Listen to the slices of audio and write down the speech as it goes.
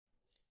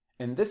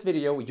In this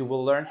video, you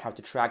will learn how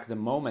to track the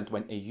moment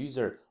when a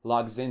user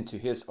logs into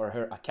his or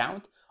her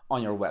account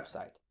on your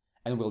website.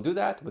 And we'll do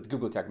that with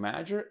Google Tag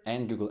Manager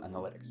and Google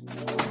Analytics.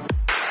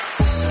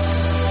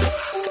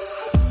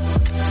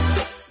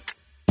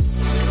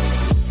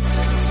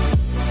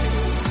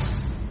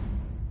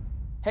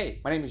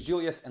 Hey, my name is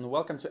Julius and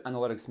welcome to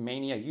Analytics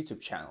Mania YouTube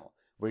channel,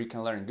 where you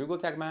can learn Google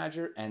Tag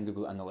Manager and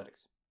Google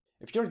Analytics.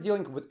 If you're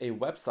dealing with a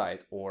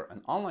website or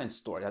an online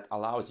store that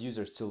allows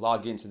users to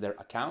log into their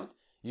account,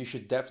 you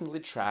should definitely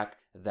track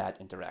that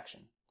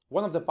interaction.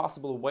 One of the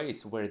possible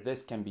ways where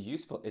this can be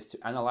useful is to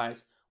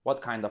analyze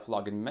what kind of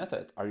login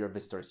method are your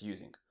visitors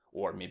using,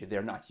 or maybe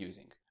they're not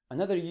using.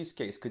 Another use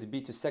case could be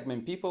to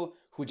segment people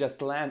who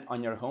just land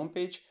on your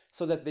homepage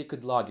so that they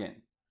could log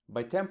in.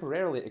 By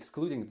temporarily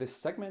excluding this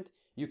segment,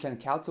 you can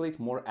calculate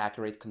more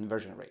accurate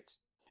conversion rates.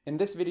 In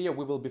this video,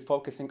 we will be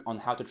focusing on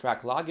how to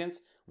track logins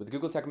with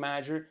Google Tag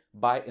Manager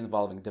by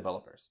involving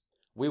developers.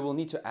 We will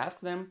need to ask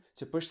them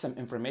to push some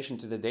information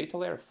to the data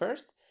layer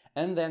first,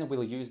 and then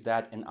we'll use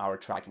that in our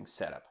tracking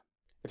setup.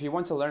 If you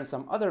want to learn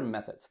some other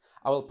methods,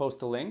 I will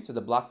post a link to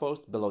the blog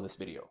post below this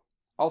video.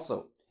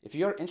 Also, if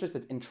you're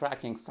interested in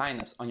tracking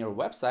signups on your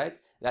website,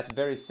 that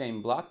very same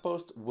blog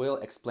post will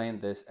explain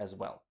this as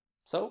well.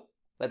 So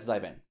let's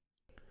dive in.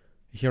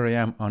 Here I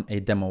am on a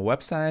demo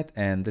website,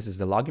 and this is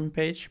the login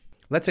page.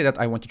 Let's say that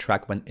I want to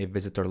track when a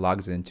visitor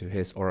logs into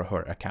his or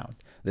her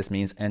account. This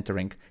means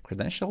entering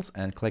credentials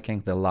and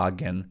clicking the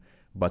login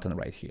button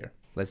right here.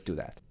 Let's do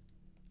that.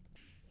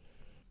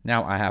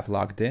 Now I have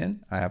logged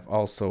in. I have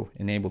also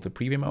enabled the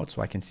preview mode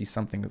so I can see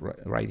something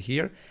right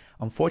here.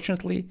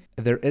 Unfortunately,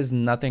 there is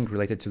nothing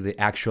related to the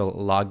actual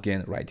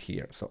login right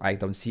here. So I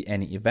don't see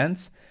any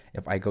events.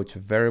 If I go to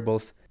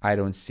variables, I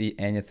don't see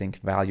anything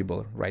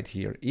valuable right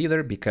here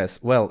either because,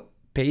 well,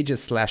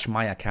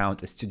 pages/my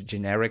account is too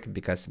generic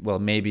because, well,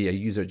 maybe a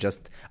user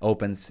just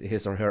opens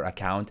his or her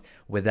account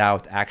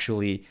without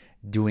actually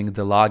doing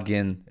the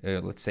login,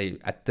 let's say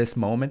at this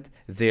moment.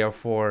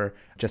 Therefore,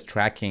 just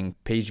tracking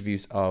page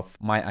views of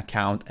my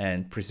account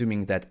and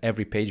presuming that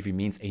every page view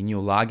means a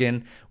new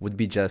login would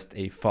be just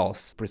a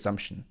false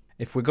presumption.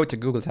 If we go to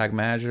Google Tag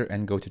Manager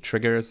and go to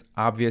triggers,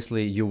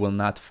 obviously you will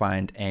not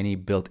find any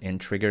built-in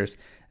triggers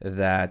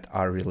that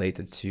are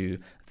related to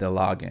the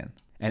login.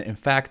 And in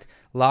fact,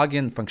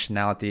 login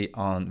functionality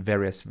on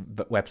various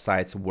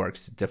websites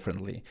works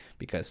differently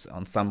because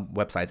on some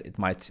websites it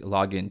might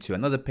log into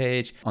another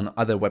page, on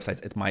other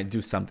websites it might do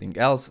something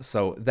else.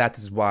 So that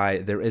is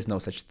why there is no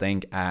such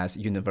thing as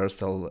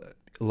universal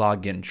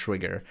login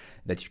trigger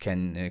that you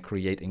can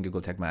create in Google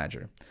Tag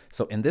Manager.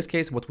 So in this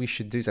case, what we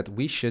should do is that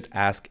we should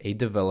ask a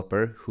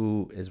developer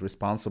who is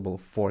responsible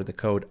for the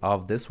code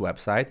of this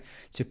website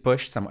to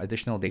push some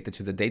additional data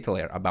to the data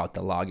layer about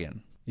the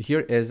login.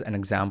 Here is an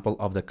example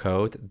of the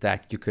code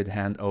that you could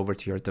hand over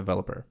to your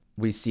developer.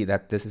 We see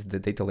that this is the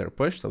data layer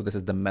push. So this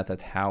is the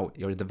method how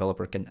your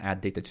developer can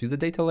add data to the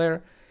data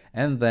layer.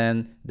 And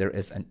then there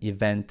is an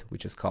event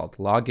which is called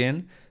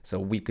login. So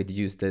we could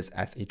use this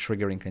as a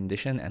triggering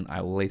condition, and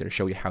I will later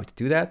show you how to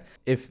do that.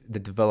 If the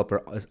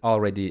developer is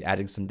already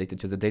adding some data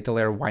to the data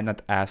layer, why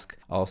not ask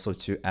also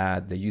to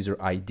add the user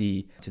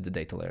ID to the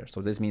data layer?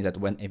 So this means that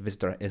when a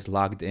visitor is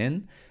logged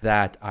in,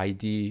 that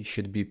ID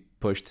should be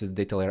pushed to the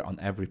data layer on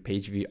every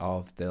page view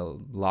of the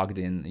logged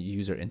in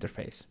user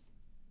interface.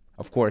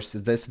 Of course,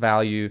 this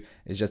value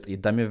is just a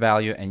dummy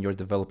value, and your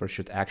developer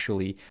should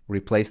actually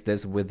replace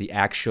this with the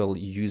actual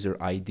user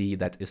ID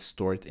that is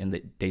stored in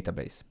the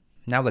database.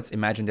 Now let's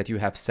imagine that you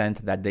have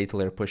sent that data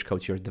layer push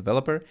code to your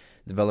developer.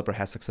 Developer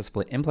has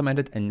successfully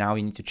implemented, and now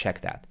you need to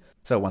check that.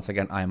 So once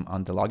again, I'm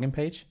on the login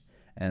page,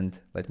 and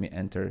let me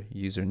enter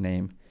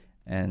username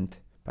and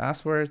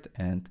password.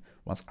 And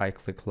once I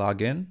click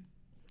login,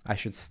 I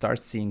should start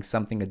seeing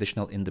something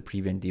additional in the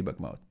preview and debug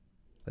mode.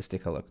 Let's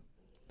take a look.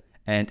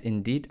 And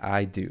indeed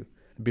I do.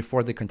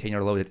 Before the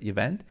container loaded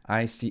event,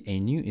 I see a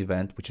new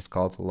event which is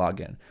called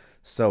login.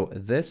 So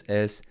this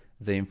is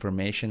the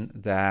information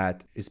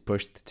that is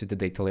pushed to the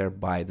data layer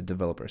by the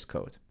developer's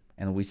code.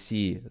 And we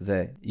see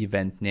the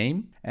event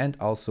name, and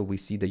also we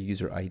see the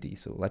user ID.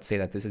 So let's say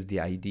that this is the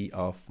ID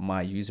of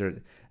my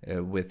user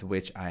with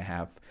which I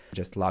have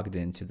just logged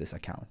into this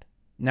account.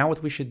 Now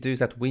what we should do is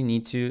that we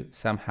need to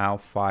somehow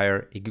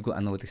fire a Google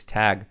Analytics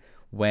tag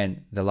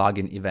when the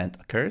login event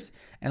occurs,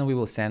 and we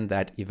will send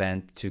that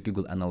event to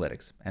Google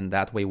Analytics. And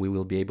that way we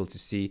will be able to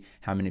see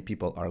how many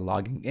people are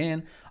logging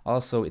in.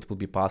 Also, it will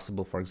be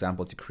possible, for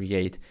example, to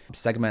create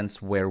segments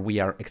where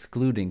we are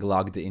excluding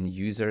logged in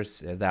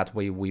users. That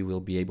way we will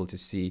be able to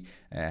see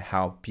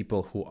how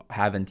people who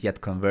haven't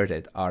yet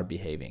converted are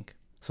behaving.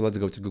 So let's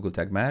go to Google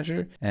Tag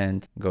Manager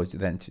and go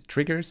then to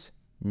triggers,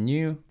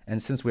 new.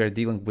 And since we are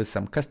dealing with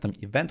some custom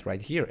event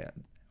right here,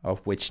 of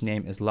which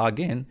name is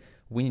login,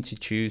 we need to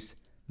choose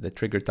the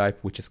trigger type,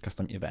 which is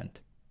custom event.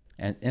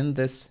 And in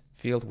this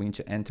field, we need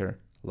to enter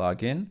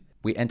login.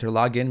 We enter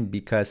login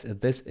because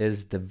this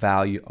is the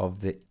value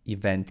of the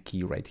event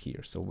key right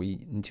here. So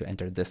we need to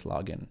enter this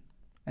login.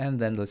 And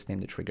then let's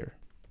name the trigger.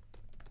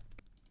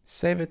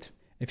 Save it.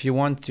 If you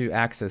want to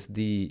access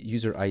the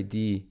user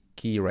ID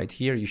key right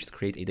here, you should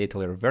create a data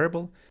layer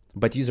variable.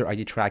 But user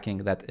ID tracking,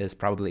 that is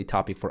probably a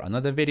topic for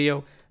another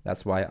video.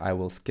 That's why I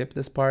will skip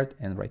this part.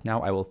 And right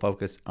now I will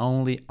focus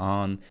only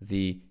on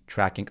the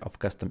tracking of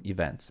custom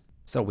events.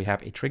 So we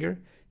have a trigger.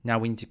 Now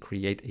we need to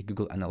create a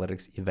Google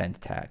Analytics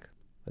event tag.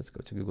 Let's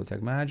go to Google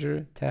Tag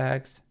Manager,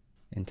 tags,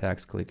 in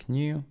tags, click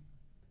new,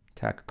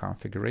 tag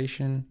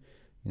configuration,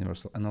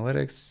 Universal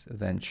Analytics,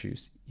 then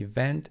choose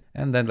event,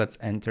 and then let's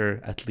enter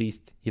at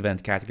least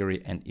event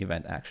category and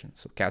event action.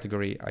 So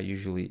category, I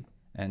usually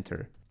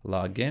enter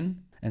login.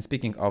 And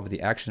speaking of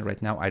the action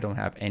right now, I don't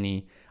have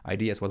any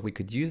ideas what we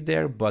could use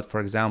there, but for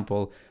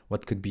example,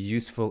 what could be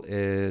useful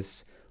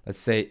is, let's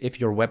say if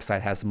your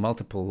website has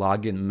multiple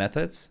login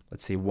methods,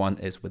 let's say one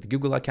is with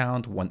Google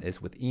account, one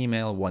is with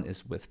email, one is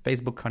with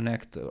Facebook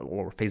Connect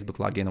or Facebook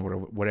login or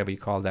whatever you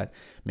call that,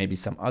 maybe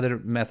some other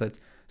methods.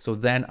 So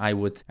then I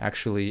would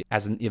actually,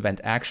 as an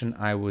event action,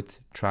 I would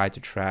try to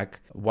track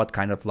what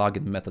kind of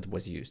login method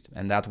was used.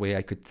 And that way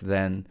I could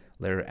then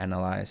later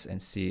analyze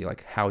and see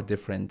like how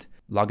different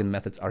login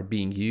methods are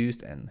being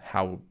used and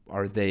how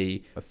are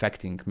they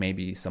affecting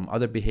maybe some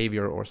other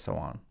behavior or so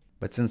on.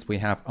 But since we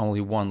have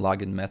only one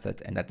login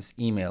method and that is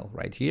email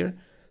right here,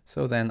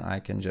 so then I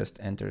can just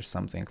enter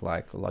something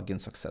like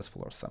login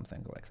successful or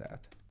something like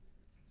that.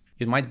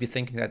 You might be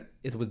thinking that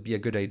it would be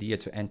a good idea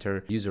to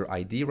enter user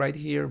ID right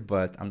here,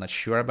 but I'm not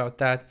sure about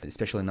that,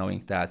 especially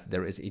knowing that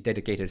there is a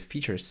dedicated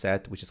feature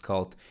set which is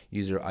called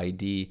user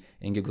ID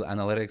in Google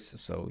Analytics.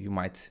 So you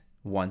might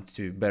want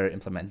to better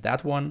implement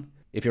that one.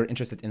 If you're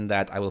interested in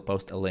that, I will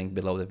post a link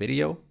below the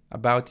video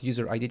about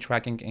user ID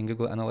tracking in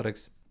Google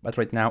Analytics. But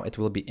right now it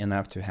will be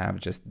enough to have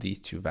just these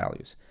two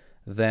values.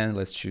 Then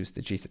let's choose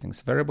the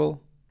gsettings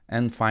variable.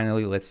 And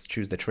finally, let's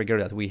choose the trigger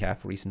that we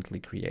have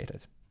recently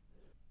created.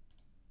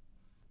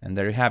 And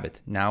there you have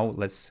it. Now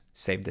let's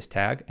save this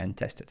tag and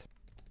test it.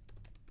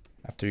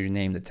 After you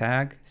name the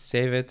tag,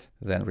 save it,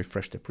 then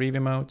refresh the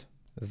preview mode,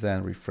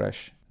 then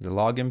refresh the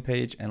login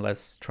page, and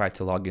let's try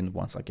to log in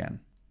once again.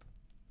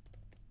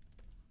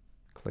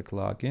 Click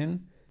login,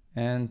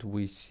 and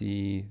we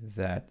see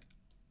that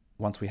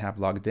once we have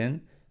logged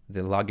in,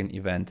 the login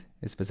event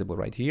is visible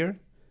right here.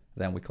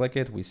 Then we click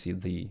it, we see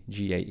the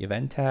GA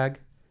event tag.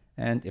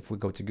 And if we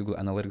go to Google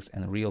Analytics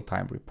and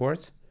real-time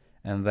reports,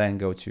 and then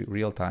go to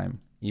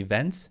real-time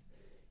events,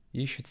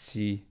 you should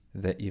see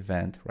the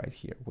event right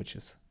here, which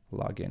is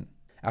login.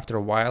 After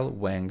a while,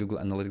 when Google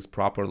Analytics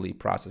properly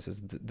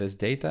processes this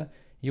data,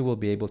 you will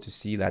be able to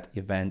see that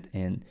event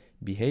in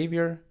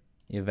behavior,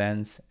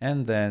 events,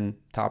 and then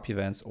top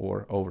events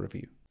or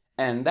overview.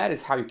 And that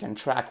is how you can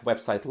track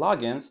website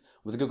logins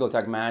with Google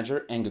Tag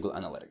Manager and Google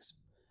Analytics.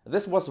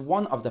 This was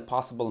one of the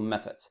possible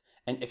methods.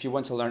 And if you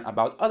want to learn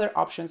about other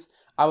options,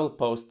 I will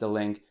post the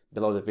link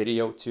below the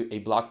video to a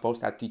blog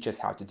post that teaches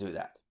how to do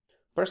that.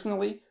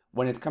 Personally,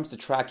 when it comes to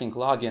tracking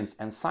logins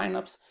and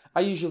signups,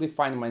 I usually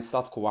find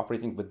myself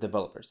cooperating with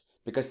developers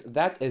because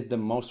that is the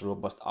most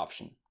robust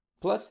option.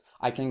 Plus,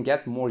 I can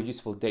get more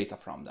useful data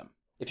from them.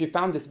 If you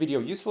found this video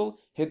useful,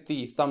 hit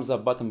the thumbs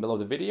up button below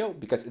the video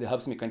because it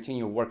helps me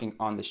continue working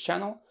on this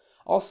channel.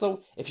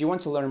 Also, if you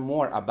want to learn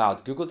more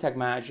about Google Tag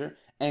Manager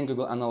and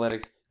Google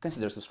Analytics,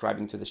 consider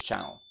subscribing to this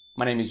channel.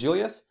 My name is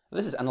Julius,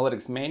 this is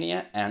Analytics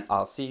Mania, and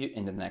I'll see you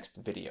in the next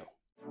video.